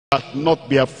not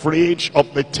be afraid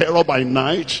of the terror by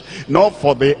night, nor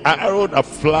for the arrow that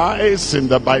flies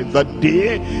by the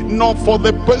day, nor for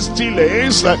the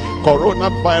pestilence.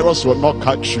 Coronavirus will not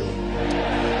catch you,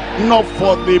 nor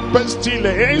for the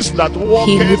pestilence that walketh.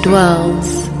 He who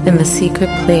dwells in the secret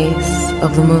place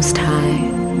of the Most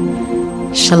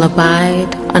High shall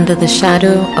abide under the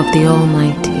shadow of the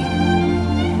Almighty.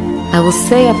 I will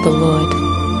say of the Lord,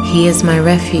 He is my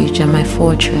refuge and my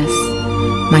fortress.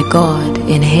 My God,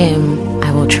 in Him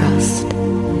I will trust.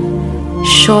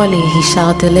 Surely He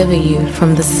shall deliver you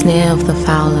from the snare of the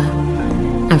fowler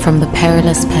and from the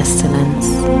perilous pestilence.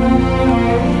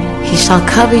 He shall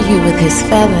cover you with His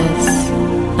feathers,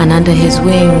 and under His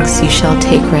wings you shall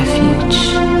take refuge.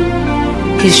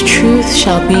 His truth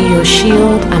shall be your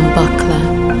shield and buckler.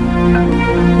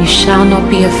 You shall not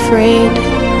be afraid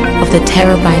of the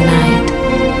terror by night,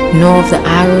 nor of the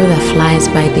arrow that flies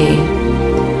by day,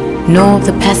 nor of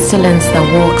the pestilence that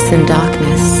walks in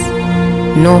darkness,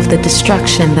 nor of the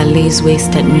destruction that lays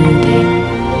waste at noonday.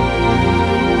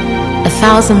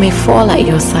 1,000 may fall at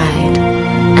your side,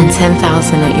 and 10,000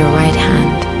 at your right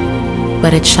hand,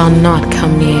 but it shall not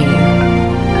come near you.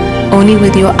 Only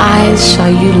with your eyes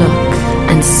shall you look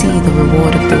and see the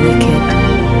reward of the wicked.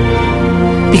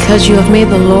 Because you have made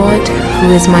the Lord,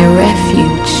 who is my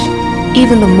refuge,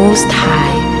 even the Most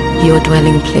High, your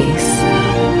dwelling place,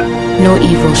 no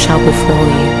evil shall befall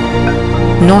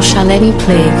you, nor shall any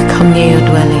plague come near your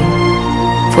dwelling.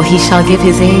 For He shall give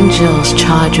His angels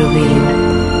charge over you,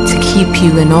 to keep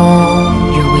you in all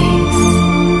your ways.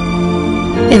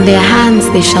 In their hands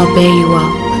they shall bear you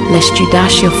up, lest you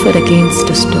dash your foot against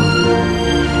a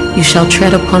stone. You shall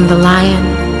tread upon the lion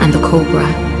and the cobra,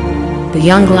 the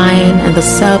young lion and the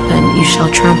serpent you shall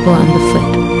trample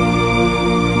underfoot.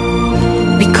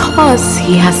 Because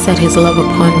He has set His love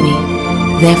upon me,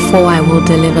 therefore I will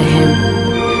deliver him.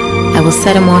 I will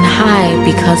set him on high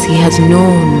because he has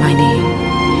known my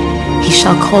name. He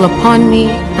shall call upon me,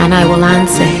 and I will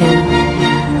answer him.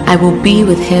 I will be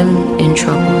with him in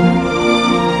trouble.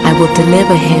 I will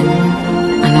deliver him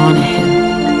and honor him.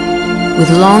 With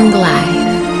long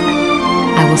life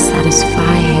I will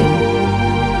satisfy him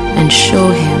and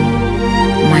show him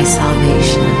my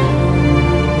salvation.